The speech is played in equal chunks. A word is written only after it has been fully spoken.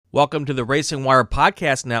Welcome to the Racing Wire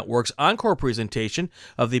Podcast Network's encore presentation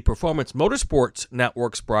of the Performance Motorsports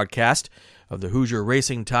Network's broadcast of the Hoosier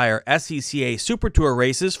Racing Tire SCCA Super Tour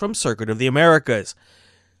races from Circuit of the Americas.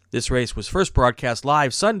 This race was first broadcast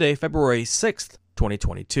live Sunday, February 6th,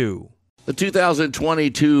 2022. The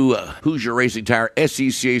 2022 Hoosier Racing Tire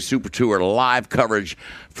SCCA Super Tour live coverage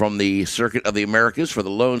from the Circuit of the Americas for the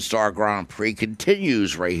Lone Star Grand Prix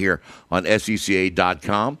continues right here on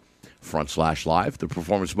SCCA.com. /live, the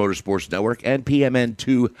Performance Motorsports Network, and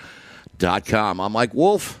PMN2.com. I'm Mike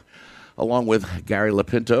Wolf, along with Gary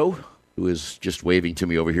Lapinto, who is just waving to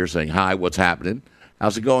me over here saying, hi, what's happening?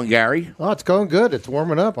 How's it going, Gary? Oh, it's going good. It's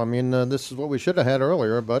warming up. I mean, this is what we should have had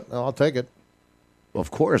earlier, but I'll take it. Well, of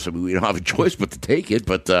course. I mean, we don't have a choice but to take it.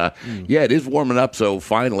 But, yeah, it is warming up. So,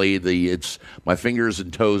 finally, my fingers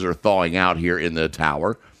and toes are thawing out here in the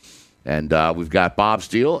tower. And we've got Bob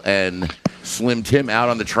Steele and Slim Tim out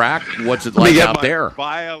on the track. What's it like out there?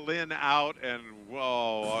 Violin out and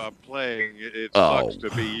playing. It sucks to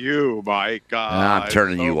be you, Mike. I'm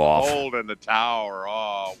turning you off. Cold in the tower.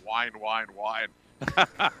 Oh, whine.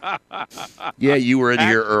 Yeah, you were in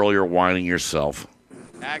here earlier whining yourself.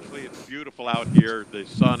 Actually, it's beautiful out here. The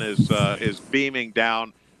sun is beaming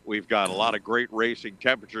down. We've got a lot of great racing.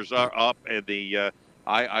 Temperatures are up, and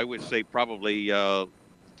I would say probably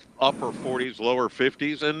upper 40s, lower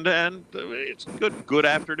 50s, and it's good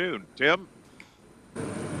afternoon. Tim?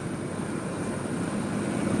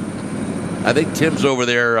 I think Tim's over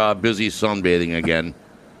there busy sunbathing again.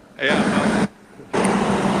 Yeah.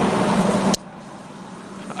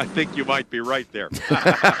 I think you might be right there.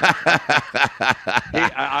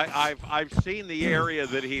 I've seen the area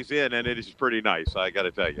that he's in, and it is pretty nice, I got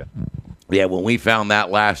to tell you. Yeah, when we found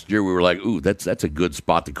that last year, we were like, ooh, that's a good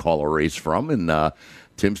spot to call a race from, and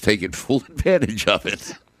Tim's taking full advantage of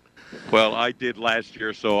it. Well, I did last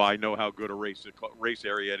year, so I know how good a race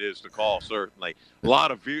area it is to call, certainly. A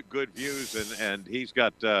lot of good views, and he's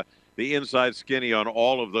got the inside skinny on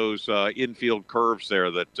all of those infield curves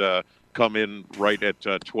there that come in right at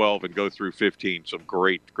 12 and go through 15. Some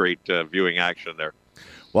great viewing action there.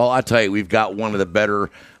 Well, I tell you, we've got one of the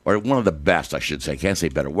best, I should say. I can't say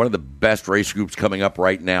better. One of the best race groups coming up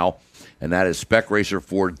right now, and that is Spec Racer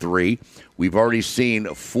Ford 3. We've already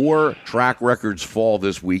seen 4 track records fall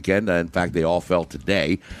this weekend. In fact, they all fell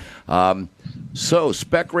today. So,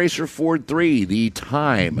 Spec Racer Ford 3, the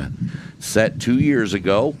time set 2 years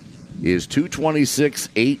ago is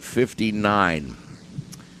 2:26.859.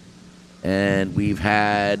 And we've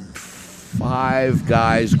had 5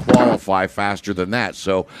 guys qualify faster than that.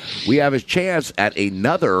 So, we have a chance at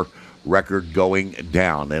another record going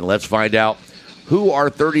down. And let's find out who our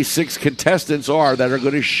 36 contestants are that are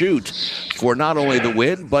going to shoot for not only the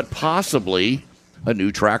win, but possibly a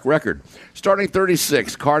new track record. Starting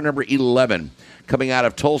 36, car number 11, coming out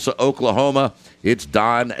of Tulsa, Oklahoma, it's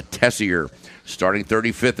Don Tessier. Starting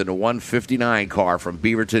 35th in a 159 car from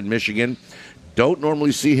Beaverton, Michigan. Don't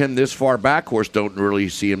normally see him this far back. Of course, don't really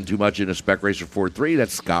see him too much in a Spec Racer 4-3.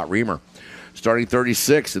 That's Scott Reamer. Starting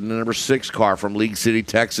 36 in the number 6 car from League City,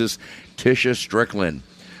 Texas, Tisha Strickland.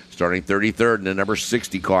 Starting 33rd in the number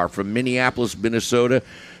 60 car from Minneapolis, Minnesota.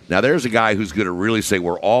 Now, there's a guy who's going to really say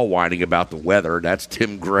we're all whining about the weather. That's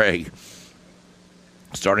Tim Gray.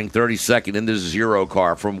 Starting 32nd in the 0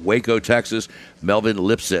 car from Waco, Texas, Melvin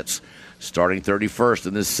Lipsitz. Starting 31st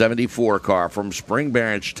in the 74 car from Spring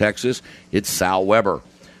Branch, Texas, it's Sal Weber.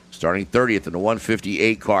 Starting 30th in the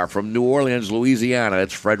 158 car from New Orleans, Louisiana,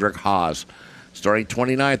 it's Frederick Haas. Starting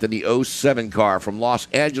 29th in the 07 car from Los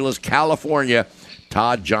Angeles, California,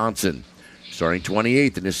 Todd Johnson. Starting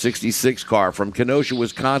 28th in the 66 car from Kenosha,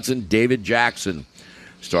 Wisconsin, David Jackson.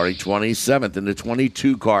 Starting 27th in the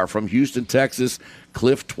 22 car from Houston, Texas,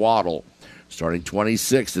 Cliff Twaddle. Starting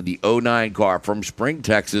 26th in the 09 car from Spring,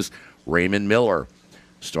 Texas, Raymond Miller.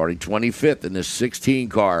 Starting 25th in the 16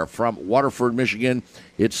 car from Waterford, Michigan,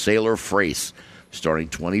 it's Sailor Frace. Starting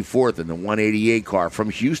 24th in the 188 car from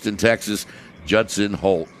Houston, Texas, Judson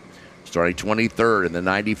Holt. Starting 23rd in the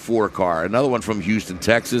 94 car, another one from Houston,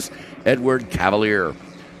 Texas, Edward Cavalier.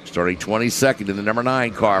 Starting 22nd in the number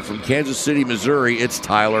 9 car from Kansas City, Missouri, it's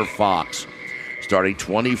Tyler Fox. Starting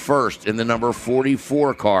 21st in the number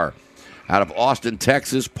 44 car out of Austin,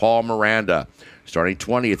 Texas, Paul Miranda. Starting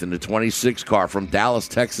 20th in the 26 car from Dallas,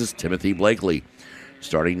 Texas, Timothy Blakely.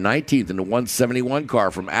 Starting 19th in the 171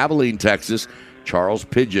 car from Abilene, Texas, Charles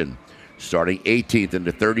Pigeon. Starting 18th in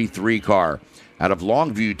the 33 car out of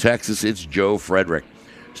Longview, Texas, it's Joe Frederick.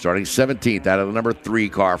 Starting 17th out of the number 3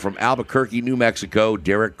 car from Albuquerque, New Mexico,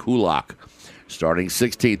 Derek Kulak. Starting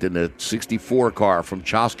 16th in the 64 car from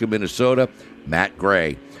Chaska, Minnesota, Matt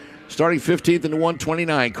Gray. Starting 15th in the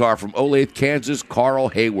 129 car from Olathe, Kansas, Carl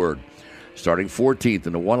Hayward. Starting 14th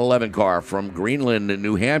in the 111 car from Greenland,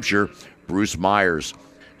 New Hampshire, Bruce Myers.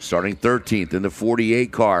 Starting 13th in the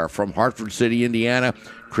 48 car from Hartford City, Indiana,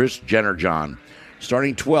 Chris Jennerjohn.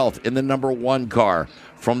 Starting 12th in the number 1 car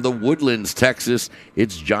from the Woodlands, Texas,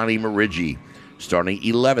 it's Johnny Marigi. Starting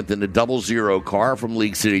 11th in the 00 car from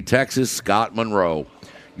League City, Texas, Scott Monroe.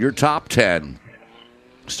 Your top 10.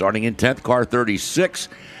 Starting in 10th, car 36.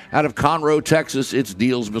 Out of Conroe, Texas, it's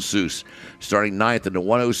Deals Masseuse. Starting 9th in the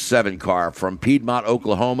 107 car from Piedmont,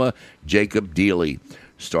 Oklahoma, Jacob Dealey.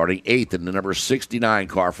 Starting 8th in the number 69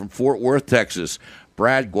 car from Fort Worth, Texas,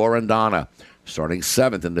 Brad Guarandana. Starting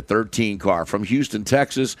 7th in the 13 car from Houston,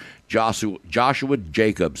 Texas, Joshua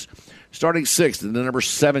Jacobs. Starting 6th in the number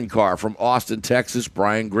 7 car from Austin, Texas,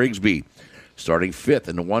 Brian Grigsby. Starting 5th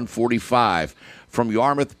in the 145 from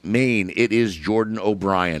Yarmouth, Maine, it is Jordan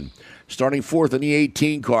O'Brien. Starting 4th in the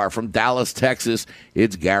 18 car from Dallas, Texas,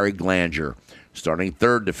 it's Gary Glanger. Starting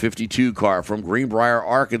 3rd to 52 car from Greenbrier,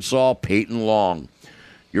 Arkansas, Peyton Long.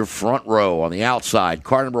 Your front row on the outside,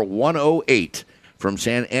 car number 108 from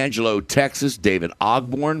San Angelo, Texas, David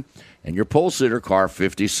Ogborn. And your pole sitter, car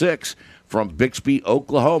 56 from Bixby,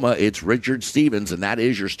 Oklahoma, it's Richard Stevens. And that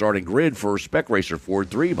is your starting grid for Spec Racer Ford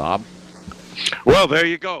 3, Bob. Well, there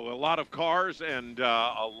you go. A lot of cars and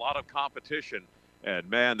a lot of competition. And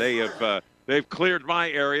man, they've cleared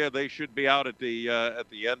my area. They should be out at the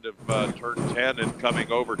end of turn 10 and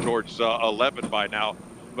coming over towards 11 by now.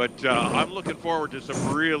 But I'm looking forward to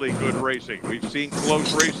some really good racing. We've seen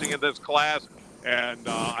close racing in this class, and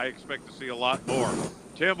I expect to see a lot more.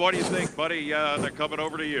 Tim, what do you think, buddy? They're coming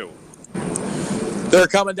over to you. They're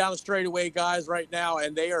coming down the straightaway, guys, right now,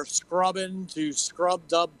 and they are scrubbing to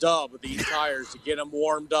scrub-dub-dub with these tires to get them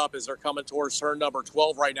warmed up as they're coming towards turn number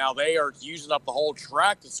 12 right now. They are using up the whole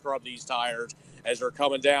track to scrub these tires as they're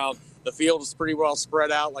coming down. The field is pretty well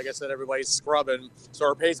spread out. Like I said, everybody's scrubbing. So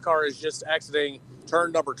our pace car is just exiting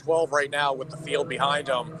turn number 12 right now with the field behind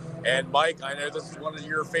them. And, Mike, I know this is one of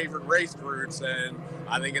your favorite race routes, and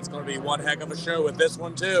I think it's going to be one heck of a show with this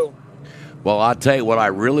one, too. Well, I'll tell you what I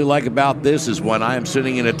really like about this is when I am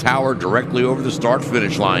sitting in a tower directly over the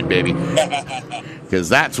start-finish line, baby. Because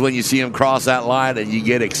that's when you see them cross that line and you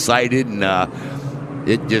get excited, and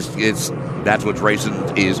that's what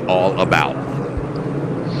racing is all about.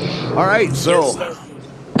 All right, so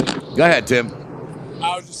go ahead, Tim.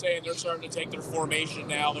 I was just saying they're starting to take their formation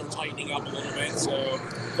now. They're tightening up a little bit, so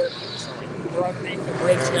they're underneath the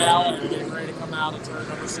bridge now and getting ready to come out of turn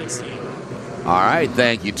number 16. All right,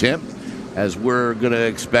 thank you, Tim. As we're going to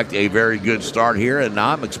expect a very good start here, and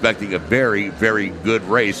I'm expecting a very, very good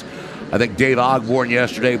race. I think Dave Ogborn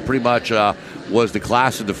yesterday pretty much was the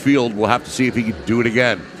class of the field. We'll have to see if he can do it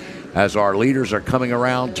again. As our leaders are coming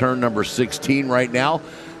around turn number 16 right now,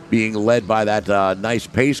 being led by that nice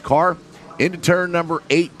pace car, into turn number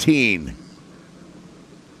 18.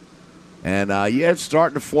 And, it's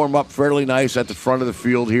starting to form up fairly nice at the front of the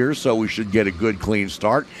field here, so we should get a good, clean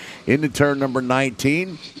start. Into turn number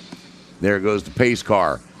 19. There goes the pace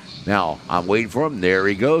car. Now, I'm waiting for him. There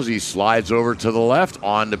he goes. He slides over to the left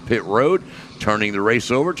on the pit road, turning the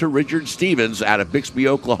race over to Richard Stevens out of Bixby,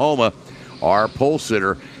 Oklahoma, our pole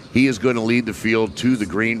sitter. He is going to lead the field to the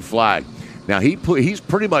green flag. Now, he's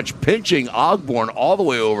pretty much pinching Ogborn all the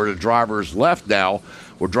way over to driver's left now,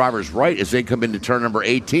 or driver's right as they come into turn number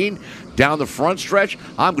 18. Down the front stretch,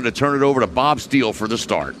 I'm going to turn it over to Bob Steele for the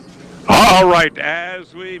start. All right,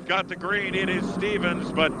 as we've got the green, it is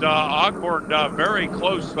Stevens, but Ogborn very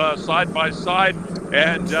close side by side,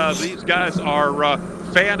 and these guys are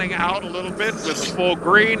fanning out a little bit with the full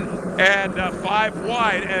green, and 5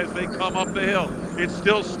 wide as they come up the hill. It's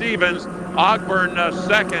still Stevens, Ogborn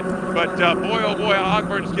second, but boy, oh boy,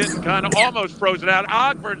 Ogborn's getting kind of almost frozen out.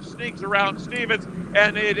 Ogborn sneaks around Stevens,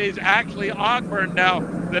 and it is actually Ogborn now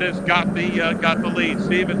that has got the lead.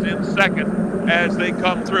 Stevens in second as they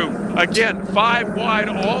come through. Again, 5 wide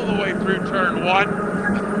all the way through turn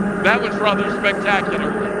 1. That was rather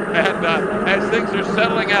spectacular. And as things are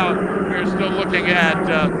settling out, we're still looking at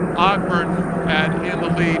Ogborn in the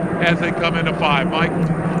lead as they come into 5. Mike?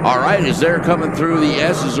 All right, as they're coming through the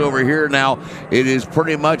S's over here now, it is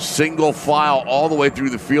pretty much single file all the way through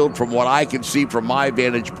the field from what I can see from my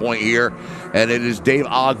vantage point here, and it is Dave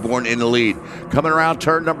Ogborn in the lead. Coming around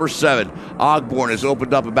turn number 7, Ogborn has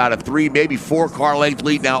opened up about a 3, maybe 4 car length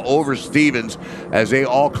lead now over Stevens as they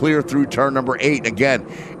all clear through turn number 8. Again,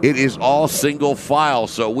 it is all single file,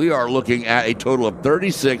 so we are looking at a total of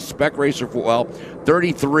 36 Spec Racer,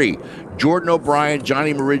 33. Jordan O'Brien,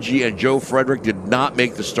 Johnny Marigi, and Joe Frederick did not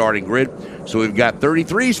make the starting grid. So we've got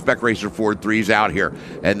 33 Spec Racer Ford 3s out here.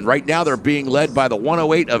 And right now they're being led by the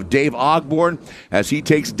 108 of Dave Ogborn as he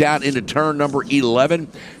takes down into turn number 11.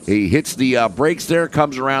 He hits the brakes there,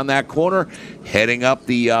 comes around that corner, heading up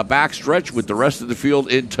the backstretch with the rest of the field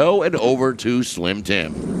in tow and over to Slim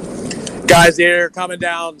Tim. Guys, they're coming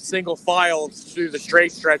down single file through the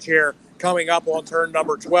straight stretch here, coming up on turn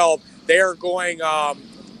number 12. They are going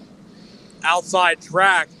outside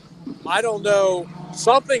track. I don't know.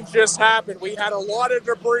 Something just happened. We had a lot of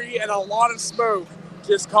debris and a lot of smoke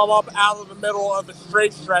just come up out of the middle of the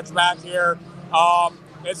straight stretch back here.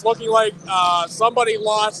 It's looking like somebody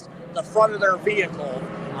lost the front of their vehicle.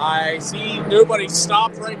 I see nobody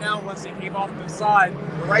stopped right now unless they came off to the side.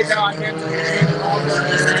 But right now I can't understand it all. I'm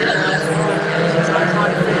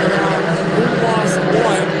trying to figure out who lost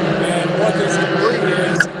what and what this debris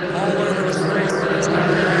is all over the straight stretch.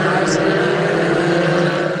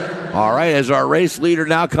 All right, as our race leader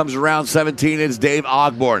now comes around 17, it's Dave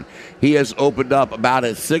Ogborn. He has opened up about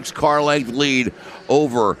a 6-car length lead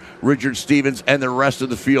over Richard Stevens and the rest of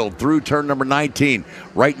the field through turn number 19.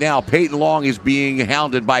 Right now, Peyton Long is being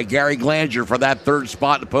hounded by Gary Glanger for that third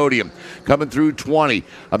spot in the podium. Coming through 20,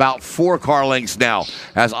 about 4 car lengths now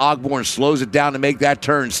as Ogborn slows it down to make that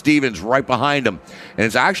turn. Stevens right behind him. And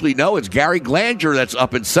it's Gary Glanger that's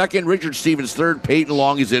up in second, Richard Stevens third, Peyton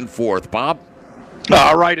Long is in fourth. Bob?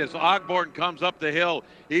 All right, as Ogborn comes up the hill,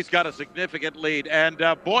 he's got a significant lead. And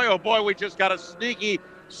boy, oh boy, we just got a sneaky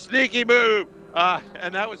move.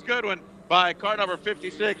 And that was a good one by car number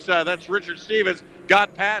 56. That's Richard Stevens.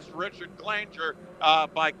 Got past Richard Glanger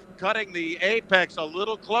by cutting the apex a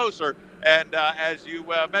little closer. And as you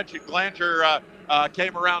mentioned, Glanger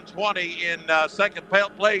came around 20 in second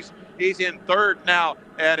place. He's in third now,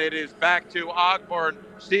 and it is back to Ogborn,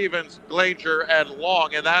 Stevens, Glanger, and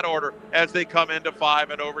Long in that order as they come into 5.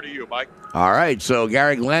 And over to you, Mike. All right, so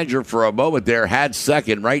Gary Glanger for a moment there had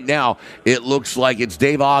second. Right now, it looks like it's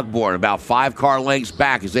Dave Ogborn about 5 car lengths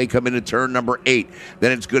back as they come into turn number 8.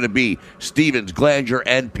 Then it's going to be Stevens, Glanger,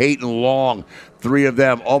 and Peyton Long. 3 of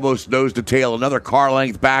them almost nose to tail. Another car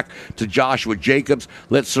length back to Joshua Jacobs.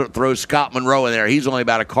 Let's throw Scott Monroe in there. He's only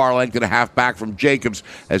about a car length and a half back from Jacobs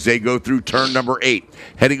as they go through turn number 8.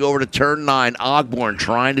 Heading over to turn 9, Ogborn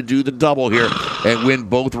trying to do the double here and win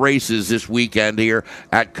both races this weekend here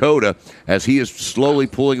at COTA as he is slowly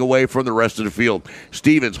pulling away from the rest of the field.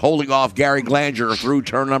 Stevens holding off Gary Glanger through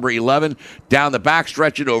turn number 11, down the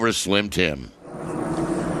backstretch and over to Slim Tim.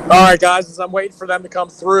 All right, guys, as I'm waiting for them to come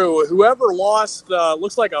through, whoever lost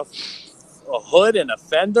looks like a hood and a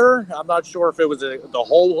fender. I'm not sure if it was the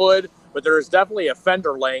whole hood, but there's definitely a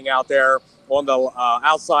fender laying out there on the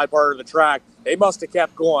outside part of the track. They must have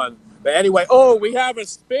kept going. But anyway, we have a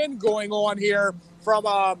spin going on here from,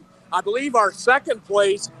 I believe, our second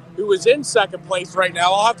place, who is in second place right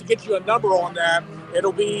now. I'll have to get you a number on that.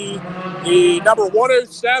 It'll be the number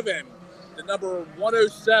 107,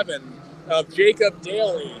 of Jacob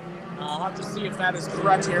Daly. I'll have to see if that is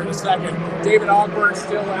correct here in a second. David Ogburn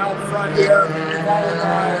still out front here, followed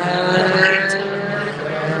by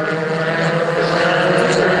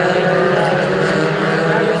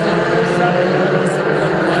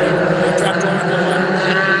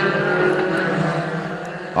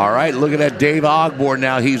All right, looking at Dave Ogborn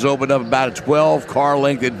now. He's opened up about a 12-car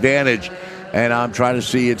length advantage. And I'm trying to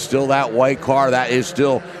see, it's still that white car. That is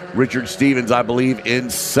still Richard Stevens, I believe, in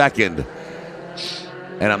second.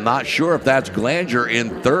 And I'm not sure if that's Glanger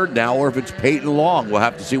in third now or if it's Peyton Long. We'll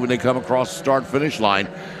have to see when they come across the start-finish line.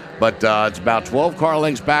 But it's about 12 car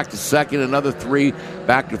lengths back to second, another 3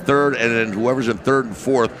 back to third, and then whoever's in third and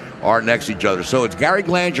fourth are next to each other. So it's Gary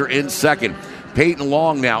Glanger in second, Peyton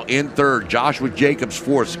Long now in third, Joshua Jacobs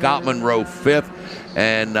fourth, Scott Monroe fifth,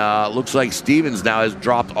 and looks like Stevens now has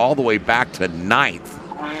dropped all the way back to ninth.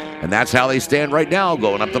 And that's how they stand right now,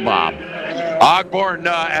 going up to Bob. Ogborn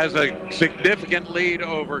has a significant lead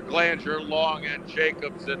over Glanger, Long, and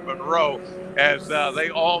Jacobs and Monroe as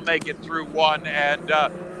they all make it through one, and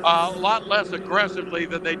a lot less aggressively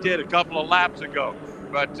than they did a couple of laps ago.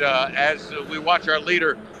 But as we watch our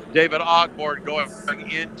leader, David Ogborn,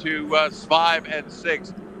 going into 5 and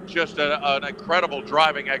 6, just an incredible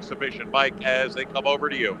driving exhibition, Mike, as they come over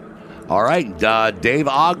to you. All right, Dave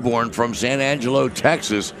Ogborn from San Angelo,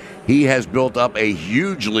 Texas. He has built up a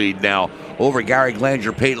huge lead now over Gary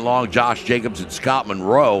Glanger, Peyton Long, Josh Jacobs, and Scott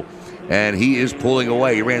Monroe, and he is pulling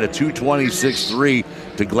away. He ran a 2:26.3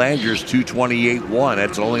 to Glanger's 2:28.1.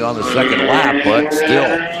 That's only on the second lap, but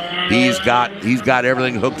still, he's got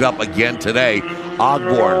everything hooked up again today.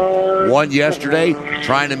 Ogborn won yesterday,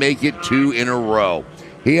 trying to make it 2 in a row.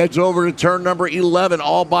 He heads over to turn number 11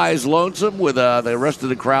 all by his lonesome with the rest of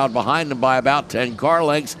the crowd behind him by about 10 car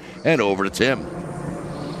lengths, and over to Tim.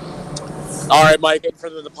 All right, Mike, for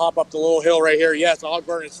them to pop up the little hill right here. Yes,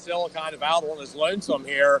 Ogburn is still kind of out on his lonesome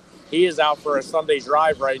here. He is out for a Sunday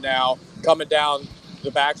drive right now, coming down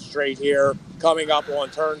the back straight here, coming up on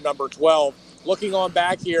turn number 12. Looking on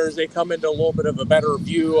back here as they come into a little bit of a better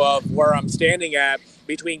view of where I'm standing at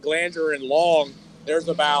between Glanger and Long, there's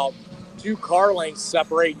about 2 car lengths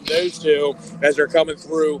separating those two as they're coming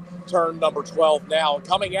through turn number 12 now.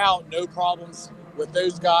 Coming out, no problems with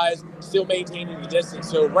those guys, still maintaining the distance.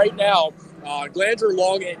 So right now, Glanger,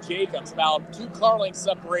 Long, and Jacobs, about 2 car lengths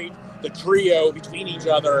separate the trio between each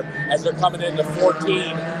other as they're coming into 14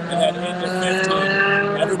 and then into 15.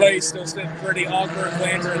 Everybody's still sitting pretty awkward.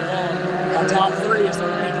 Glanger and Long on top 3 as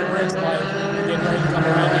they're making breaks like getting ready to come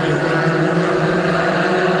around.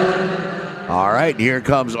 All right, here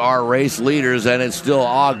comes our race leaders, and it's still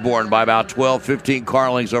Ogborn by about 12, 15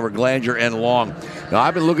 car lengths over Glanger and Long. Now,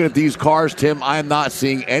 I've been looking at these cars, Tim. I am not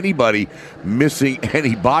seeing anybody missing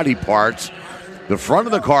any body parts. The front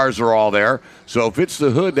of the cars are all there, so if it's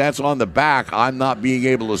the hood that's on the back, I'm not being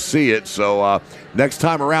able to see it. So next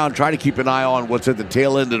time around, try to keep an eye on what's at the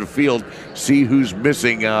tail end of the field, see who's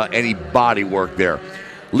missing any body work there.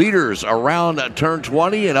 Leaders around turn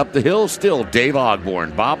 20 and up the hill, still Dave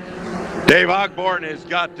Ogborn. Bob? Dave Ogborn has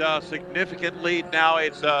got a significant lead now.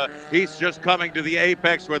 He's just coming to the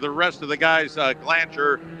apex where the rest of the guys,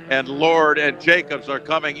 Glanger and Lord and Jacobs, are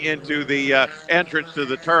coming into the entrance to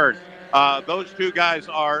the turn. Those 2 guys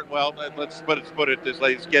are, well, let's put it this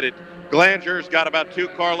way. Let's get it. Glanger's got about 2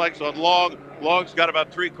 car lengths on Long. Long's got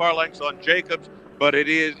about 3 car lengths on Jacobs, but it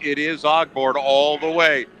is Ogborn all the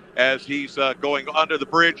way as he's going under the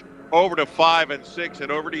bridge over to 5 and 6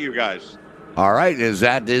 and over to you guys. All right, as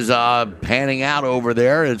that is panning out over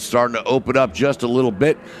there, it's starting to open up just a little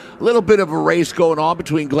bit. A little bit of a race going on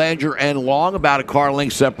between Glanger and Long, about a car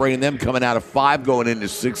length separating them, coming out of 5, going into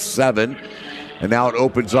 6, 7. And now it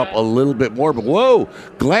opens up a little bit more. But whoa,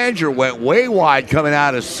 Glanger went way wide coming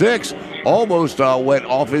out of 6. Almost went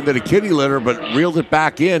off into the kitty litter, but reeled it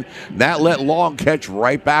back in. That let Long catch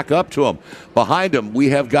right back up to him. Behind him, we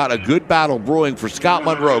have got a good battle brewing for Scott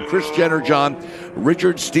Monroe, Chris Jenner-John,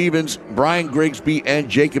 Richard Stevens, Brian Grigsby, and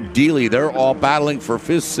Jacob Deely. They're all battling for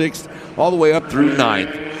 5th, 6th, all the way up through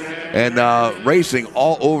 9th. And racing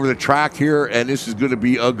all over the track here, and this is going to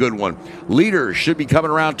be a good one. Leaders should be coming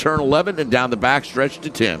around turn 11 and down the back stretch to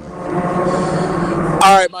Tim.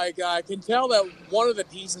 All right, Mike, I can tell that one of the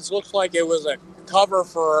pieces looks like it was a cover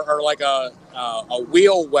for, or like a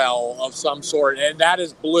wheel well of some sort, and that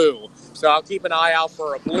is blue. So I'll keep an eye out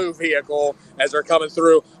for a blue vehicle as they're coming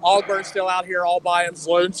through. Ogburn's still out here all by his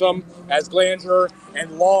lonesome as Glanger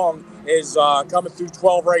and Long is coming through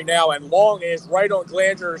 12 right now, and Long is right on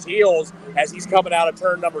Glanger's heels as he's coming out of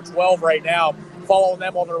turn number 12 right now, following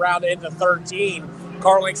them on the round into 13.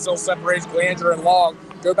 Car length still separates Glanger and Long.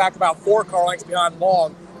 Go back about 4 car lengths behind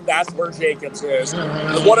Long. That's where Jacobs is. The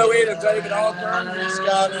 108 of David Ogburn, he's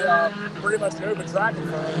got pretty much an open track in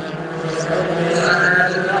front of him.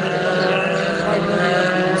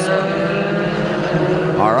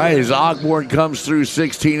 All right, as Ogborn comes through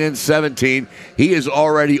 16 and 17, he is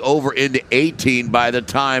already over into 18 by the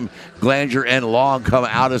time Glanger and Long come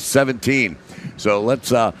out of 17. So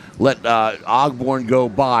let's let Ogborn go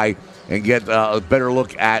by and get a better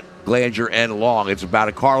look at Glanger and Long. It's about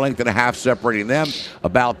a car length and a half separating them,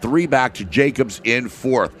 about 3 back to Jacobs in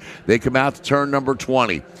 4th. They come out to turn number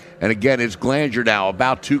 20. And again, it's Glanger now,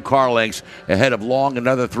 about 2 car lengths ahead of Long,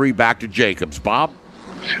 another 3 back to Jacobs. Bob?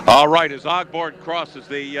 All right, as Ogborn crosses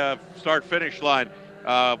the start-finish line,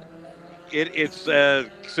 it's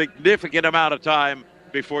a significant amount of time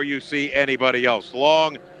before you see anybody else.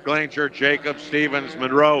 Long, Glanger, Jacobs, Stevens,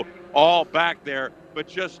 Monroe, all back there, but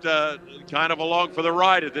just kind of along for the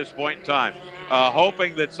ride at this point in time.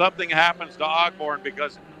 Hoping that something happens to Ogborn,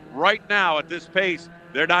 because right now at this pace,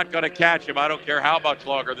 they're not going to catch him. I don't care how much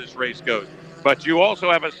longer this race goes. But you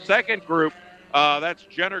also have a second group. That's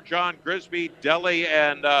Jenner, John, Grisby, Delhi,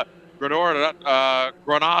 and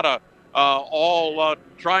Granada, all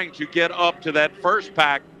trying to get up to that first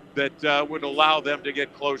pack that would allow them to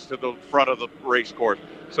get close to the front of the race course.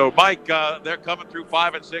 So, Mike, they're coming through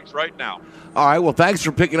 5 and 6 right now. All right, well, thanks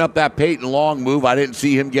for picking up that Peyton Long move. I didn't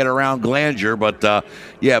see him get around Glanger, but,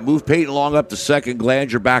 move Peyton Long up to 2nd,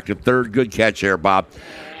 Glanger back to 3rd. Good catch there, Bob.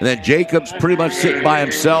 And then Jacobs pretty much sitting by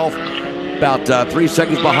himself. About 3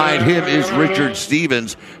 seconds behind him is Richard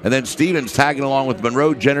Stevens. And then Stevens tagging along with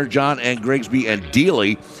Monroe, Jenner, John, and Grigsby and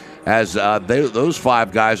Deely, as those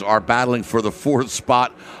 5 guys are battling for the 4th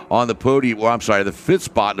spot on the podium, the 5th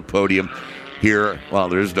spot on the podium. here. Well,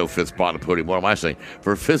 there is no fifth spot on the podium. What am I saying?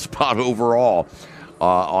 For fifth spot overall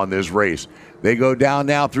on this race. They go down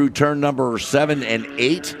now through turn number 7 and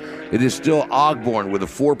 8. It is still Ogborn with a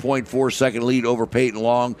 4.4 second lead over Peyton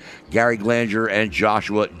Long, Gary Glanger, and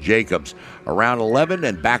Joshua Jacobs. Around 11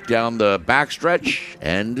 and back down the backstretch,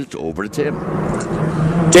 and it's over to Tim.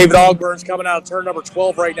 David Ogburn's coming out of turn number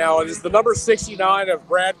 12 right now. It is the number 69 of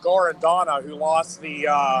Brad Garandana who lost the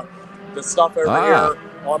stuff over here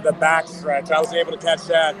on the backstretch. I was able to catch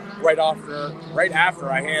that right after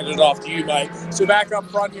I handed it off to you, Mike. So back up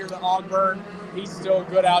front here to Ogburn. He's still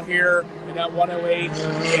good out here in that 108.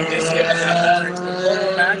 Just giving that orange.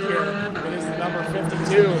 But back here, it is the number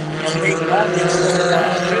 52 of Peyton Hawkins.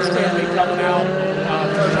 Fish Stanley coming out.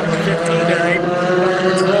 Turn number 15 there, able to keep under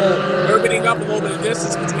control. Opening up a little bit of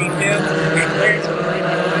distance between him and Glanger right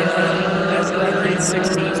behind him. That's the number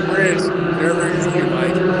 816's bridge. They're ready for you,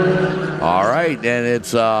 Mike. All right, and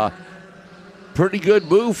it's a pretty good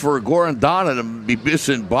move for Gorandana to be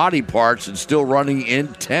missing body parts and still running in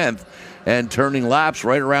 10th. And turning laps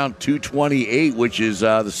right around 2:28, which is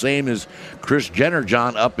the same as Chris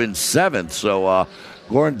Jennerjohn up in 7th. So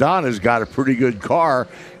Gorandana's got a pretty good car,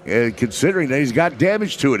 considering that he's got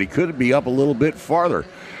damage to it. He could be up a little bit farther.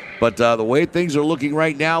 But the way things are looking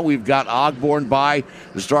right now, we've got Ogborn by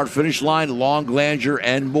the start-finish line, Long, Glanger,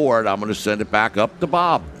 and Moore. I'm going to send it back up to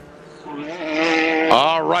Bob.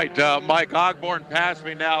 All right, Mike Ogborn passed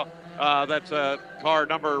me now. That's car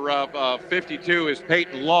number 52 is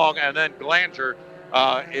Peyton Long, and then Glanger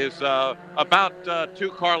is about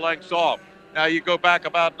 2 car lengths off. Now you go back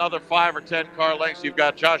about another 5 or 10 car lengths. You've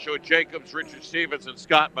got Joshua Jacobs, Richard Stevens, and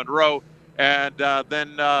Scott Monroe, and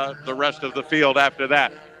then the rest of the field after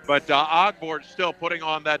that. But Ogborn still putting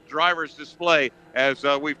on that driver's display, as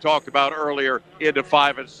we've talked about earlier, into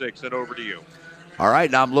 5 and 6, and over to you. All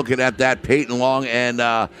right, now I'm looking at that Peyton Long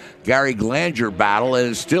and Gary Glanger battle, and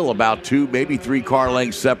it's still about 2, maybe 3 car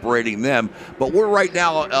lengths separating them. But we're right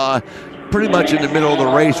now pretty much in the middle of the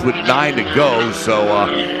race with 9 to go, so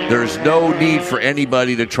there's no need for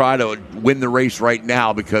anybody to try to win the race right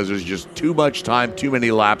now because there's just too much time, too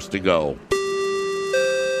many laps to go.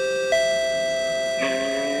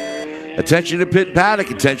 Attention to pit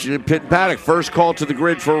paddock, attention to pit paddock. First call to the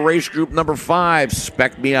grid for race group number 5,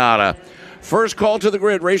 Spec Miata. First call to the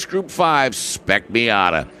grid, race group 5, Spec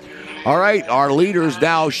Miata. All right, our leaders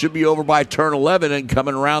now should be over by turn 11 and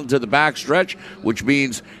coming around to the back stretch, which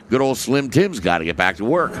means good old Slim Tim's got to get back to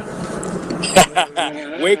work.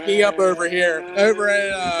 Wake me up over here. Over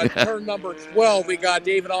at turn number 12, we got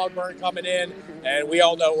David Ogburn coming in, and we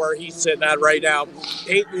all know where he's sitting at right now.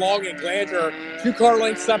 Peyton Long and Glanger, 2 car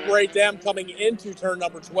lengths separate them coming into turn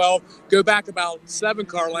number 12. Go back about 7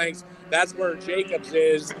 car lengths. That's where Jacobs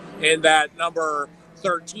is in that number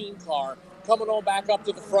 13 car. Coming on back up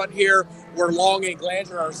to the front here, where Long and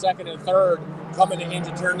Glanger are 2nd and 3rd, coming into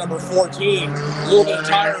turn number 14. A little bit of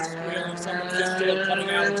tire squealing, someone just did coming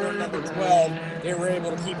out of turn number 12. They were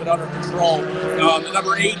able to keep it under control. The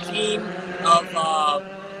number 18 of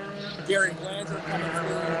Gary Glanger coming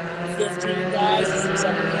through. 15 guys,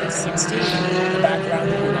 16 in the background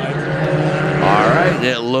tonight. All right,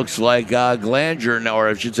 it looks like Glanger, now, or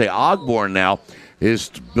I should say Ogborn now, is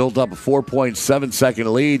built up a 4.7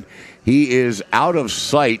 second lead. He is out of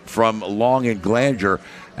sight from Long and Glanger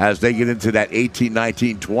as they get into that 18,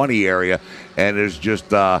 19, 20 area. And it's just,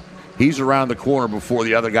 he's around the corner before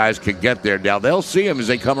the other guys can get there. Now, they'll see him as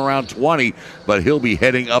they come around 20, but he'll be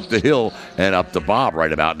heading up the hill and up to Bob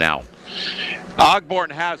right about now.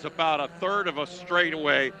 Ogborn has about a third of a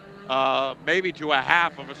straightaway, maybe to a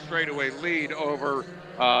half of a straightaway lead over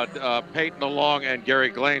Peyton Long and Gary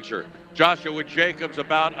Glanger. Joshua Jacobs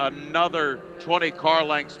about another 20 car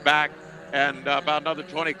lengths back, and about another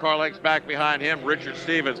 20 car lengths back behind him, Richard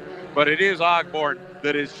Stevens. But it is Ogborn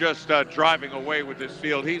that is just driving away with this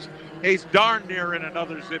field. He's darn near in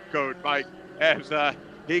another zip code, Mike, as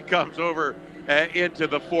he comes over into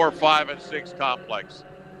the 4, 5, and 6 complex.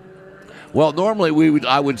 Well, normally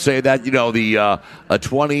I would say that, a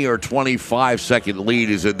 20 or 25 second lead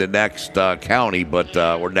is in the next county, but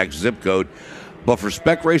or next zip code. But for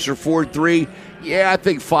Spec Racer 4-3, yeah, I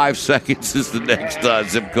think 5 seconds is the next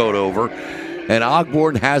zip code over. And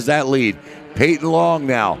Ogborn has that lead. Peyton Long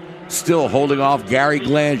now still holding off Gary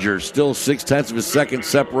Glanger, still 0.6 of a second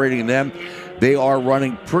separating them. They are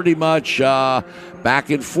running pretty much back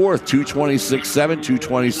and forth, 226.7,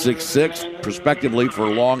 226.6, respectively for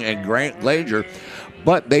Long and Glanger.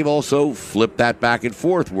 But they've also flipped that back and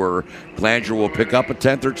forth where Glanger will pick up a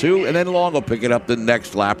 10th or 2, and then Long will pick it up the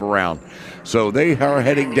next lap around. So they are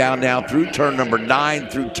heading down now through turn number 9,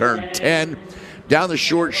 through turn 10, down the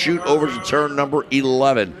short chute over to turn number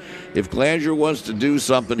 11. If Glanger wants to do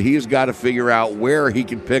something, he's got to figure out where he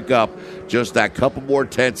can pick up just that couple more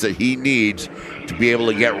tenths that he needs to be able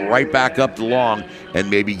to get right back up to long and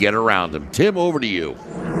maybe get around him. Tim, over to you.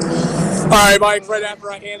 All right, Mike, right after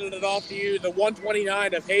I handed it off to you, the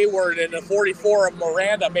 129 of Hayward and the 44 of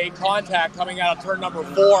Miranda made contact coming out of turn number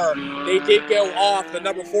 4. They did go off. The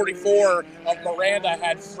number 44 of Miranda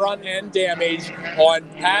had front end damage on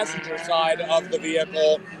passenger side of the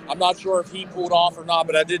vehicle. I'm not sure if he pulled off or not,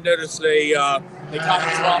 but I did notice they kind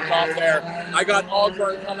of dropped off there. I got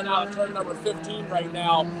Ogburn coming out of turn number 15 right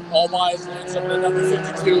now. All eyes on the number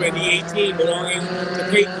 52 and the 18 belonging to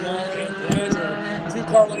Peyton Long and Glanger. 2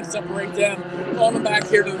 car lengths separate them. Calling back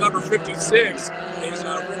here to the number 56 is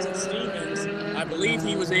Richard Stevens. I believe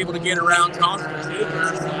he was able to get around Joshua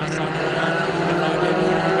Jacobs last time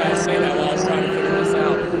around. I say that while I was trying to figure this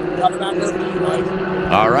out. Coming back over to you, Mike.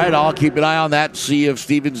 All right, I'll keep an eye on that, see if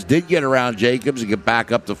Stevens did get around Jacobs and get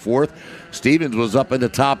back up to 4th. Stevens was up in the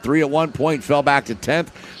top 3 at one point, fell back to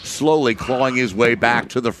 10th, slowly clawing his way back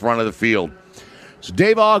to the front of the field. So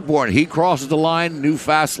Dave Ogborn, he crosses the line, new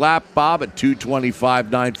fast lap, Bob, at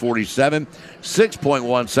 2:25.947,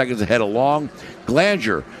 6.1 seconds ahead of Long.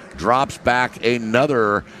 Glanger drops back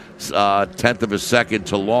another tenth of a second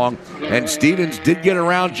to Long. And Stevens did get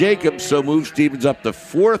around Jacobs, so moves Stevens up to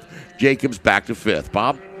 4th, Jacobs back to 5th.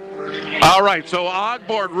 Bob? All right, so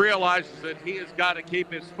Ogborn realizes that he has got to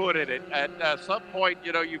keep his foot in it. At some point,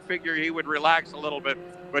 you figure he would relax a little bit,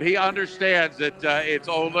 but he understands that it's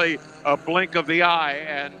only a blink of the eye,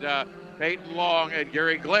 and Peyton Long and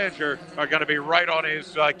Gary Glanger are going to be right on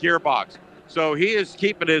his gearbox. So he is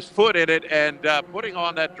keeping his foot in it and putting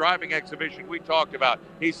on that driving exhibition we talked about.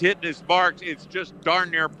 He's hitting his marks. It's just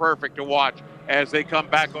darn near perfect to watch as they come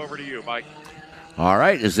back over to you, Mike. All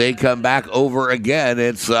right, as they come back over again,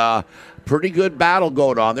 it's a pretty good battle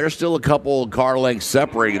going on. There's still a couple car lengths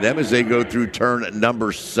separating them as they go through turn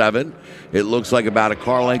number 7. It looks like about a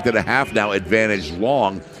car length and a half now advantage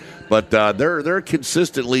Long, but they're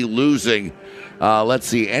consistently losing,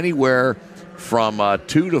 anywhere from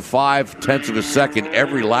 2 to 5 tenths of a second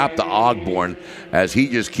every lap to Ogborn as he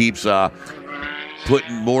just keeps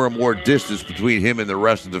putting more and more distance between him and the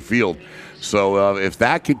rest of the field. So if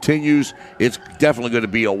that continues, it's definitely going to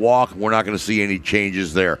be a walk. We're not going to see any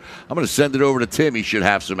changes there. I'm going to send it over to Tim. He should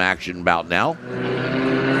have some action about now.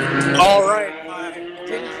 All right.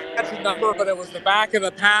 Didn't catch the number, but it was the back of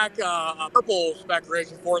the pack. Purple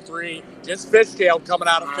Speculation 4-3. Just fishtailed coming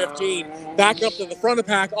out of 15. Back up to the front of the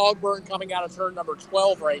pack. Ogburn coming out of turn number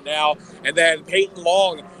 12 right now. And then Peyton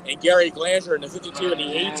Long and Gary Glanger in the 52 and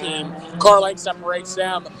the 18. Car length separates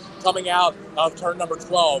them coming out of turn number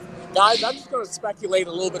 12. Guys, I'm just going to speculate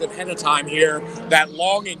a little bit ahead of time here that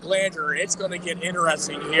Long and Glanger, it's going to get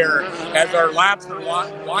interesting here as our laps are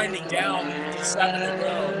winding down to 7 to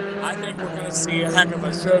go. I think we're going to see a heck of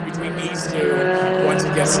a show between these two once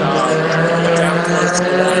it gets down close to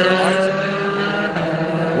the line.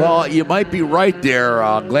 Well, you might be right there,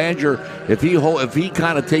 Glanger. If he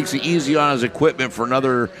kind of takes it easy on his equipment for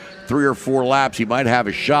another 3 or 4 laps, he might have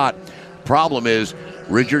a shot. Problem is,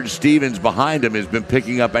 Richard Stevens behind him has been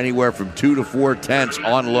picking up anywhere from 2 to 4 tenths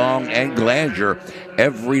on Long and Glanger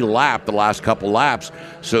every lap, the last couple laps.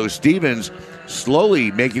 So Stevens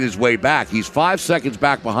slowly making his way back. He's 5 seconds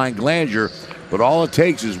back behind Glanger, but all it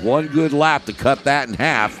takes is one good lap to cut that in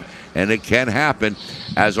half, and it can happen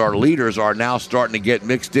as our leaders are now starting to get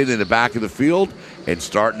mixed in the back of the field and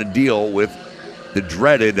starting to deal with the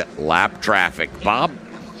dreaded lap traffic. Bob?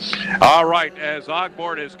 All right, as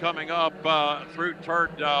Ogborn is coming up through turn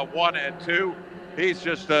 1 and 2, he's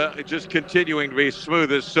just continuing to be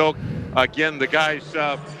smooth as silk. Again, the guys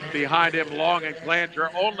behind him, Long and Glanger,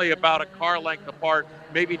 only about a car length apart,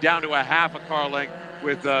 maybe down to a half a car length,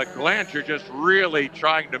 with Glanger just really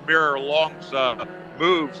trying to mirror Long's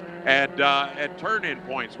moves and turn-in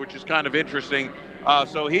points, which is kind of interesting.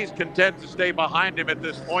 So he's content to stay behind him at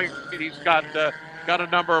this point. He's got a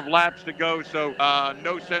number of laps to go, so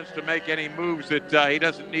no sense to make any moves that he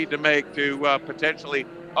doesn't need to make to potentially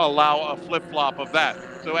allow a flip-flop of that.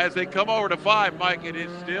 So as they come over to 5, Mike, it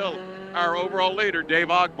is still our overall leader, Dave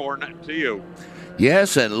Ogborn, to you.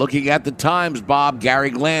 Yes, and looking at the times, Bob, Gary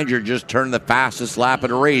Glanger just turned the fastest lap of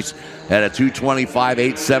the race at a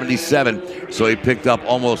 2:25.877. So he picked up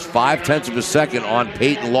almost 5 tenths of a second on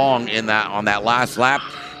Peyton Long on that last lap.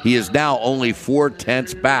 He is now only 4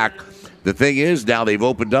 tenths back. The thing is, now they've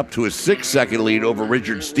opened up to a 6-second lead over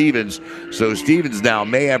Richard Stevens. So Stevens now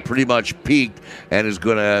may have pretty much peaked and is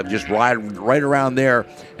going to just ride right around there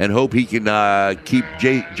and hope he can keep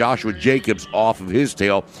Joshua Jacobs off of his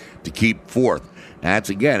tail to keep 4th. That's,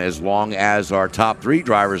 again, as long as our top 3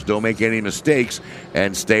 drivers don't make any mistakes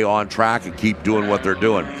and stay on track and keep doing what they're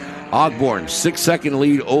doing. Ogborn, 6-second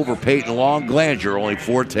lead over Peyton Long. Glanger only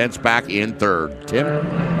 4/10 back in third. Tim?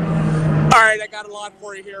 All right, I got a lot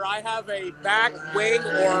for you here. I have a back wing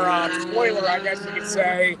or spoiler, I guess you could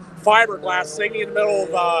say, fiberglass sitting in the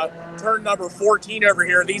middle of turn number 14 over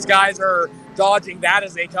here. These guys are dodging that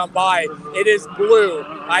as they come by. It is blue.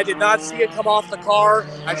 I did not see it come off the car.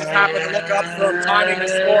 I just happened to look up from timing and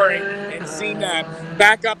scoring and seen that.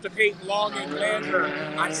 Back up to Peyton Long and Glanger.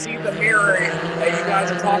 I see the mirroring that you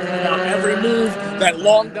guys are talking about. Every move that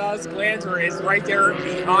Long does, Glanger is right there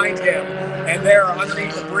behind him. And they're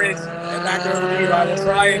underneath the bridge. And back over to you. I will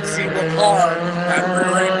try and see what car that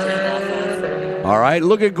rear end came off of. All right,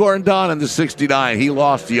 look at Gordon Don in the 69. He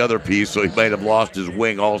lost the other piece, so he might have lost his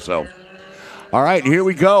wing also. All right, here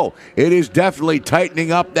we go. It is definitely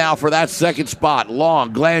tightening up now for that second spot.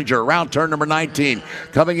 Long, Glanger, around turn number 19,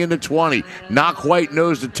 coming into 20. Not quite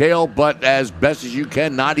nose to tail, but as best as you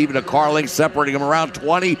can, not even a car length separating them around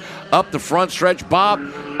 20. Up the front stretch, Bob.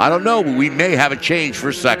 I don't know, but we may have a change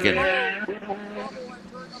for second. Go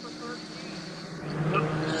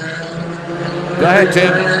ahead,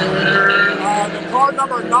 Tim. The car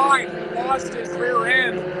number 9 lost his rear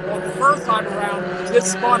end on the first time around,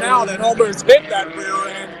 just spun out and almost hit that rear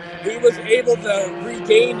end. He was able to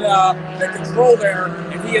regain the control there,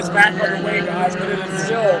 and he is back on the way, guys, but it is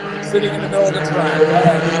still sitting in the middle of the track.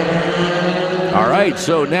 All right,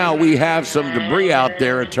 so now we have some debris out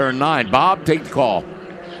there at turn 9. Bob, take the call.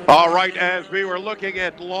 All right, as we were looking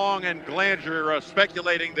at Long and Glanger,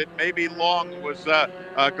 speculating that maybe Long was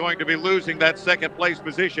going to be losing that second place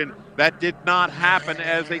position, that did not happen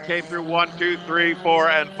as they came through 1, 2, 3, 4,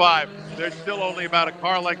 and 5. They're still only about a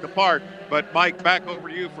car length apart. But Mike, back over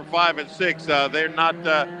to you for 5 and 6. They're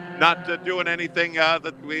not doing anything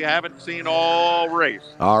that we haven't seen all race.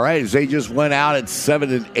 All right, as they just went out at 7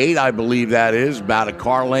 and 8, I believe that is about a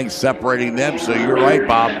car length separating them. So you're right,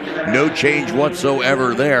 Bob. No change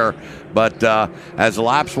whatsoever there. But as the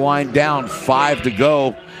laps wind down, 5 to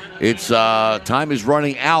go. It's time is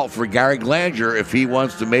running out for Gary Glanger if he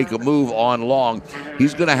wants to make a move on Long.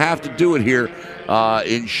 He's going to have to do it here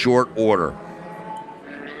in short order.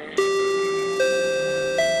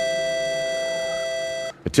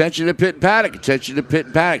 Attention to pit and paddock. Attention to pit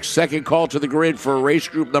and paddock. Second call to the grid for race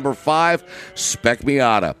group number 5, Spec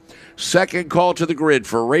Miata. Second call to the grid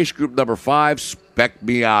for race group number 5, Spec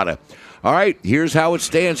Miata. All right, here's how it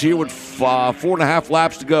stands here with 4.5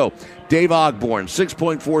 laps to go. Dave Ogborn,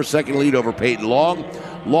 6.4 second lead over Peyton Long.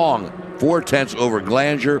 Long, 0.4 over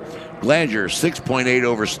Glanger. Glanger, 6.8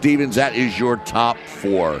 over Stevens. That is your top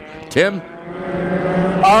 4. Tim?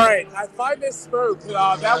 All right, if I misspoke,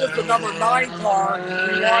 that was the number 9 car.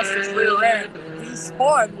 He lost his rear end. He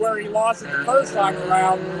spun where he lost it the first time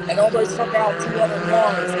around and almost took out 2 other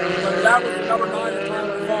cars. But that was the number 9 of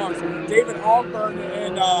Tyler Fox. David Ogburn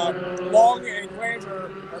and Long and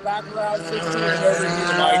Glanger are back around 16 and over to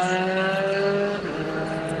the bike.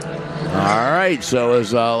 All right, so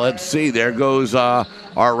as let's see, there goes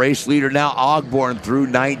our race leader now, Ogborn, through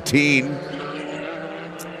 19.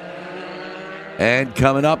 And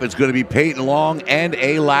coming up, it's going to be Peyton Long and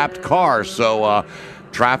a lapped car. So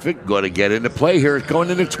traffic going to get into play here. It's going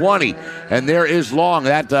into 20. And there is Long.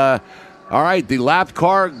 All right, the lapped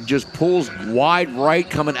car just pulls wide right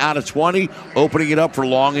coming out of 20, opening it up for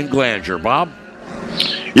Long and Glanger. Bob?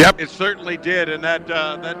 Yep, it certainly did, and that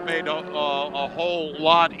made a whole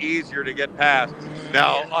lot easier to get past.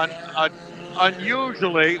 Now,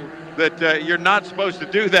 unusually, that you're not supposed to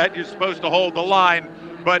do that. You're supposed to hold the line.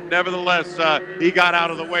 But nevertheless, he got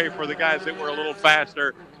out of the way for the guys that were a little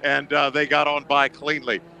faster, and they got on by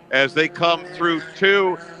cleanly. As they come through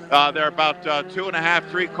 2, they're about 2.5,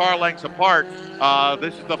 3 car lengths apart.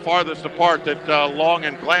 This is the farthest apart that Long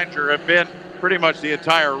and Glanger have been pretty much the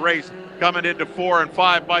entire race. Coming into 4 and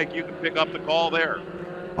 5, Mike, you can pick up the call there.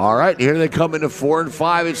 All right, here they come into 4 and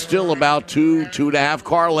 5. It's still about 2.5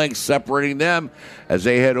 car lengths separating them as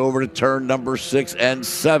they head over to turn number 6 and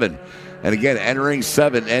 7. And again, entering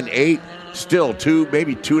 7 and 8, still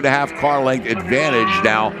maybe 2.5 car length advantage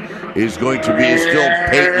now is going to be still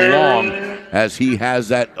Peyton Long, as he has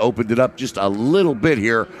that opened it up just a little bit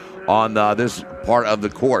here on this part of the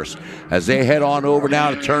course. As they head on over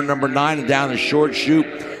now to turn number 9 and down the short chute,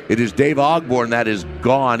 it is Dave Ogborn that is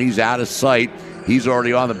gone. He's out of sight. He's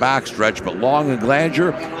already on the backstretch. But Long and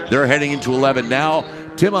Glanger, they're heading into 11 now.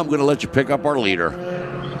 Tim, I'm going to let you pick up our leader.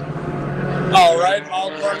 All right,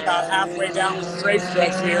 Ogburn about halfway down the straight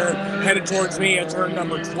stretch here, headed towards me at turn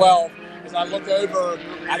number 12. as I look over,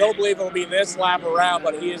 I don't believe it'll be this lap around,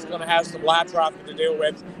 but he is going to have some lap traffic to deal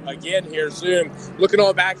with again here soon. Looking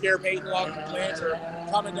on back here, Peyton Long and Blanchard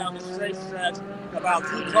coming down the straight stretch. About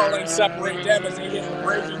 2 car lengths separate them as they hit the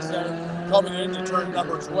braking zone coming into turn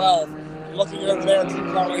number 12. Looking over there, 2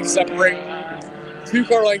 car lengths separate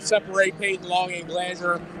Peyton Long and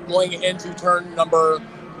Glanger going into turn number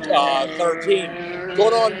 13.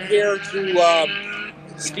 Going on here to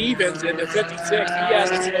Stevens in the 56. He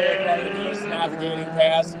has a slower car that he's navigating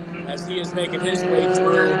past as he is making his way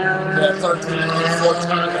through the 13 and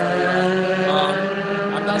 14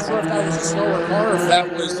 area. I'm not sure if that was a slower car or if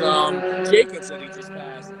that was Jacobs that he just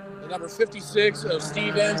passed. The number 56 of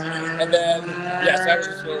Stevens, and then, yes, that was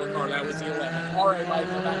a slower car. That was the 11. All right, Mike,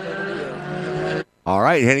 come back over to you. All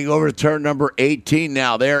right, heading over to turn number 18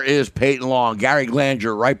 now. There is Peyton Long. Gary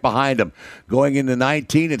Glanger right behind him. Going into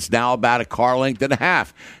 19, it's now about a car length and a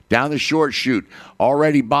half. Down the short chute,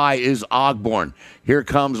 already by is Ogborn. Here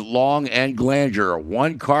comes Long and Glanger.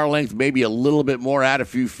 1 car length, maybe a little bit more, add a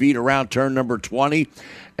few feet around turn number 20.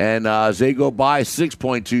 And as they go by,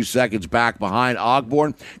 6.2 seconds back behind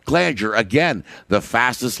Ogborn. Glanger, again, the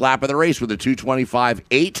fastest lap of the race with a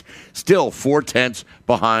 2:25.8. Still 4/10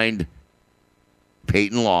 behind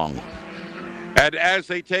Peyton Long. And as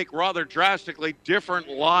they take rather drastically different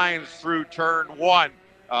lines through turn 1,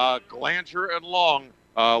 Glanger and Long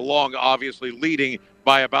obviously leading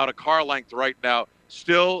by about a car length right now,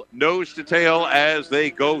 still nose to tail as they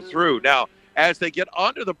go through. Now, as they get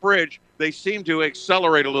under the bridge, they seem to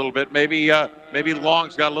accelerate a little bit. Maybe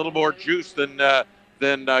Long's got a little more juice than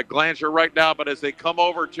Glanger right now, but as they come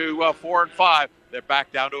over to 4 and 5, they're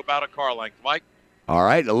back down to about a car length. Mike? All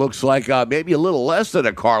right, it looks like maybe a little less than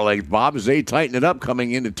a car length, Bob, as they tighten it up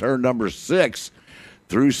coming into turn number 6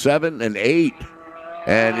 through 7 and 8.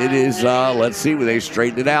 And it is, let's see where they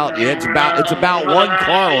straighten it out. Yeah, it's about 1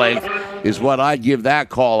 car length is what I'd give that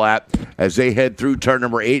call at as they head through turn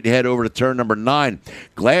number 8 and head over to turn number 9.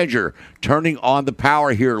 Glanger turning on the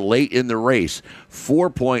power here late in the race.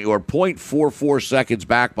 0.44 seconds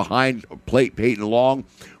back behind Peyton Long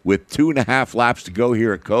with 2.5 laps to go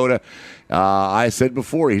here at COTA. I said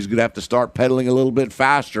before, he's going to have to start pedaling a little bit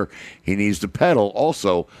faster. He needs to pedal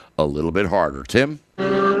also a little bit harder. Tim?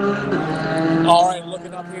 All right,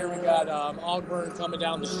 looking up here, we got Ogburn coming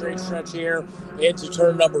down the straight stretch here into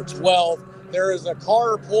turn number 12. There is a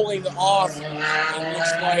car pulling off. It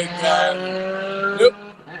looks like,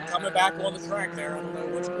 coming back on the track there. I don't know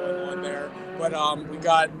what's going on there. But we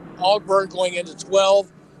got Ogburn going into 12,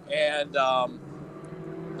 and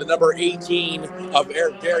the number 18 of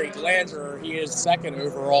Gary Glanger, he is second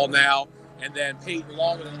overall now. And then Peyton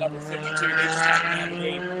Long in the number 52, they just have to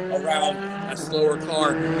navigate around a slower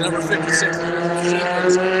car. The number 56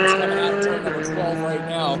 is coming out of turn number 12 right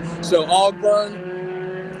now. So Ogburn,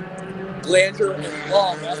 Glanger, and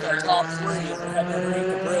Long, that's our top 3 as we head underneath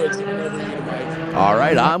the bridge. And over to you, Mike. All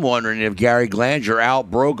right, I'm wondering if Gary Glanger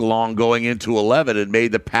outbroke Long going into 11 and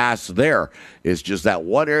made the pass there. It's just that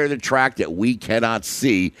one area of the track that we cannot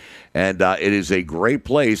see, and it is a great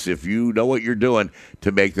place if you know what you're doing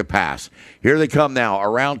to make the pass. Here they come now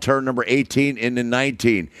around turn number 18 into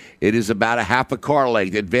 19. It is about a half a car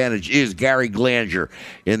length. Advantage is Gary Glanger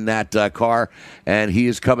in that car, and he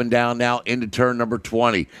is coming down now into turn number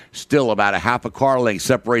 20. Still about a half a car length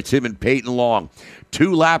separates him and Peyton Long.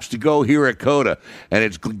 2 laps to go here at COTA, and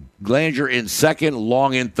it's Glanger in second,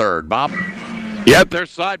 Long in third. Bob? Yep, they're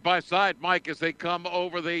side by side, Mike, as they come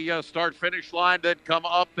over the start-finish line, then come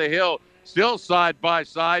up the hill, still side by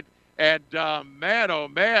side. And man, oh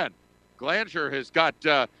man, Glanger has got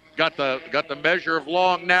the measure of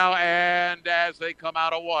Long now. And as they come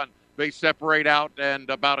out of 1, they separate out and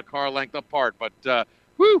about a car length apart. But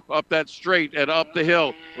up that straight and up the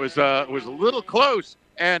hill was a little close,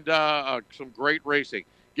 and some great racing.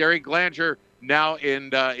 Gary Glanger now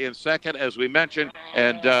in second, as we mentioned,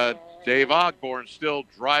 and Dave Ogborn still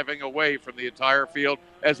driving away from the entire field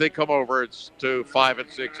as they come over. It's to 5 and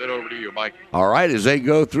 6, and over to you, Mike. All right, as they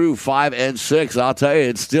go through 5 and 6, I'll tell you,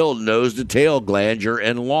 it's still nose to tail, Glanger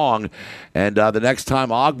and Long. And the next time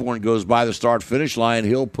Ogborn goes by the start-finish line,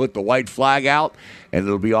 he'll put the white flag out, and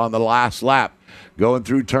it'll be on the last lap. Going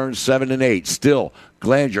through turns 7 and 8, still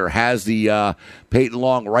Glanger has the Peyton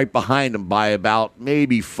Long right behind him by about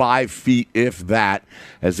maybe 5 feet, if that,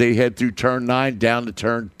 as they head through turn 9 down to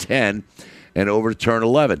turn 10. and over to turn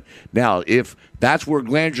 11. Now, if that's where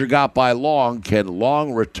Glanger got by Long, can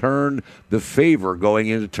Long return the favor going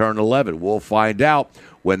into turn 11? We'll find out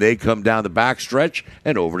when they come down the backstretch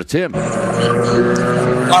and over to Tim.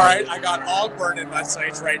 All right, I got Ogburn in my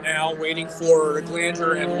sights right now, waiting for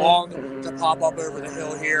Glanger and Long to pop up over the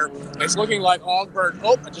hill here. It's looking like Ogburn.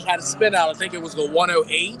 Oh, I just had a spin out. I think it was the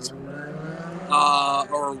 108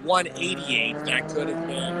 or 188. That could have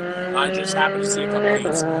been. I just happened to see a couple of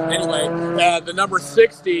eights. Anyway, the number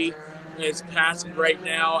 60 is passing right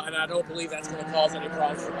now, and I don't believe that's going to cause any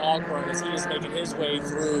problems for Ogburn as he is making his way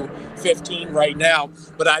through 15 right now.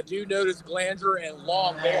 But I do notice Glanger and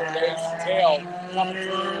Long, they are nose to tail coming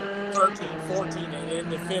through 13, 14, and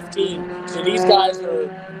into 15. So these guys are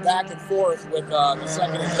back and forth with the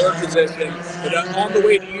second and third position. But on the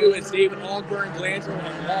way to you is David Ogburn, Glanger,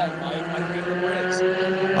 and Long. My favorite wins.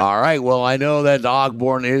 All right, well, I know that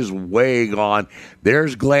Ogburn is way gone.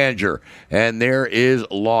 There's Glanger, and there is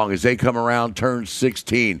Long as they come around turn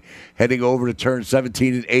 16, heading over to turn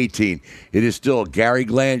 17 and 18. It is still Gary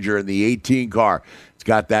Glanger in the 18 car. It's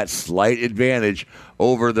got that slight advantage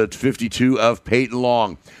over the 52 of Peyton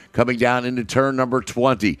Long. Coming down into turn number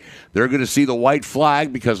 20. They're going to see the white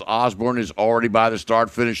flag because Osborne is already by the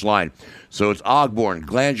start-finish line. So it's Ogburn,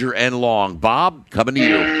 Glanger, and Long. Bob, coming to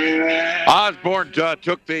you. Osborne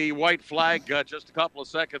took the white flag just a couple of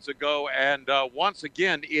seconds ago, and once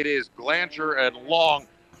again, it is Glanger and Long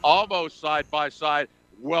almost side by side.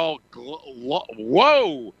 Well,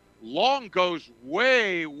 whoa! Long goes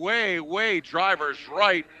way, way, way driver's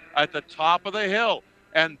right at the top of the hill,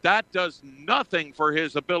 and that does nothing for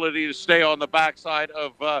his ability to stay on the backside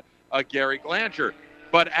of Gary Glanger.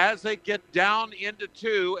 But as they get down into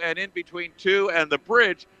 2 and in between 2 and the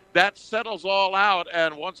bridge, that settles all out,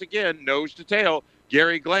 and once again, nose to tail,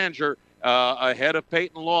 Gary Glanger ahead of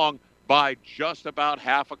Peyton Long by just about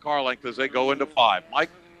half a car length as they go into 5. Mike?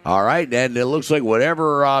 All right, and it looks like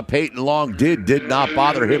whatever Peyton Long did not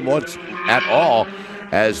bother him once at all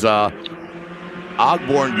as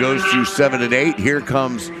Ogburn goes through 7 and 8. Here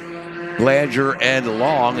comes Glanger and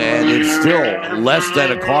Long, and it's still less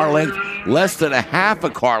than a car length, less than a half a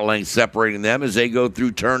car length separating them as they go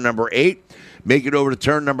through turn number 8. Make it over to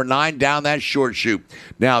turn number 9, down that short chute.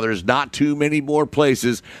 Now, there's not too many more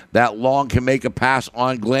places that Long can make a pass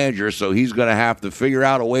on Glanger, so he's going to have to figure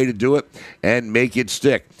out a way to do it and make it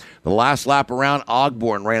stick. The last lap around,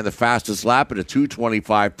 Ogburn ran the fastest lap at a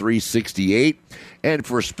 2:25.368. And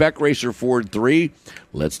for Spec Racer Ford 3,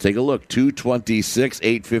 let's take a look,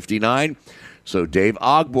 2:26.859. So Dave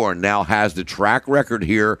Ogburn now has the track record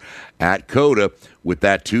here at COTA with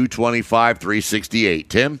that 2:25.368.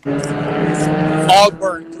 Tim?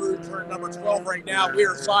 Ogburn through turn number 12 right now. We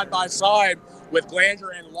are side by side with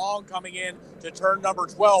Glanger and Long coming in to turn number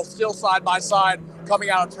 12. Still side by side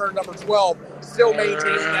coming out of turn number 12. Still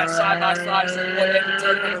maintaining that side by side. So we go into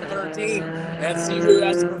turn number 13 and see who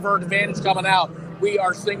has the preferred advantage coming out. We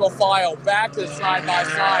are single file back to side by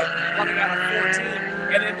side coming out of 14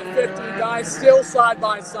 and into 15 guys still side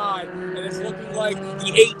by side. And it's looking like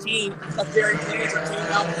the 18 of Gary Glanger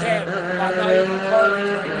came out ahead by not even cars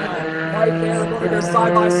right now. Right there, looking at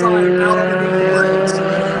side by side out underneath the bridge.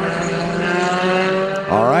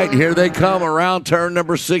 All right, here they come around turn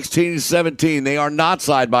number 16 and 17. They are not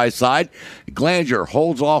side by side. Glanger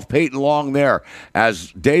holds off Peyton Long there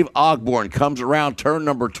as Dave Ogburn comes around turn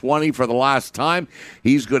number 20 for the last time.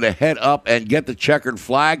 He's going to head up and get the checkered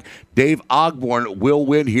flag. Dave Ogburn will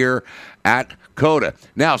win here at COTA.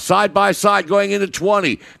 Now, side by side going into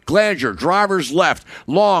 20. Glanger, driver's left.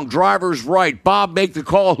 Long, driver's right. Bob, make the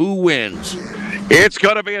call. Who wins? It's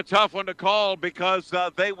going to be a tough one to call because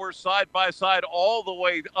they were side by side all the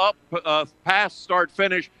way up past start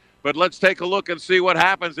finish. But let's take a look and see what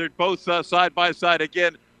happens. They're both side by side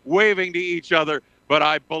again, waving to each other. But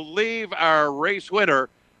I believe our race winner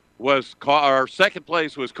was our second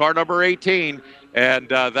place was car number 18, and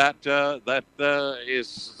that's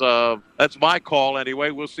my call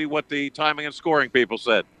anyway. We'll see what the timing and scoring people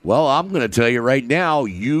said. Well, I'm going to tell you right now,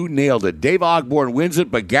 you nailed it. Dave Ogburn wins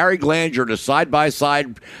it, but Gary Glanger, in a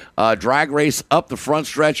side-by-side drag race up the front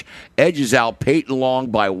stretch, edges out Peyton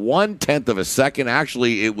Long by 1/10 of a second.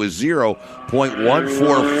 Actually, it was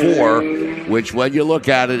 0.144, which when you look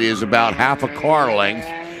at it is about half a car length,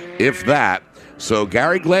 if that. So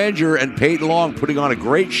Gary Glanger and Peyton Long putting on a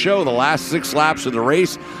great show the last 6 laps of the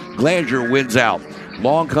race. Glanger wins out.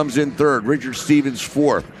 Long comes in third. Richard Stevens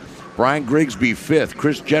fourth. Brian Grigsby fifth.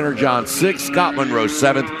 Chris Jennerjohn sixth. Scott Monroe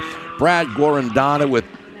seventh. Brad Gorandana with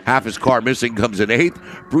half his car missing comes in eighth.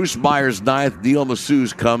 Bruce Myers ninth. Neil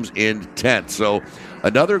Massouz comes in 10th. So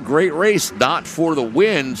another great race, not for the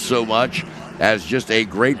win so much as just a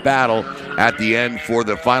great battle at the end for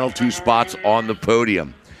the final 2 spots on the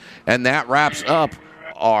podium. And that wraps up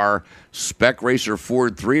our Spec Racer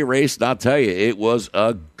Ford 3 race, and I'll tell you, it was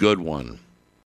a good one.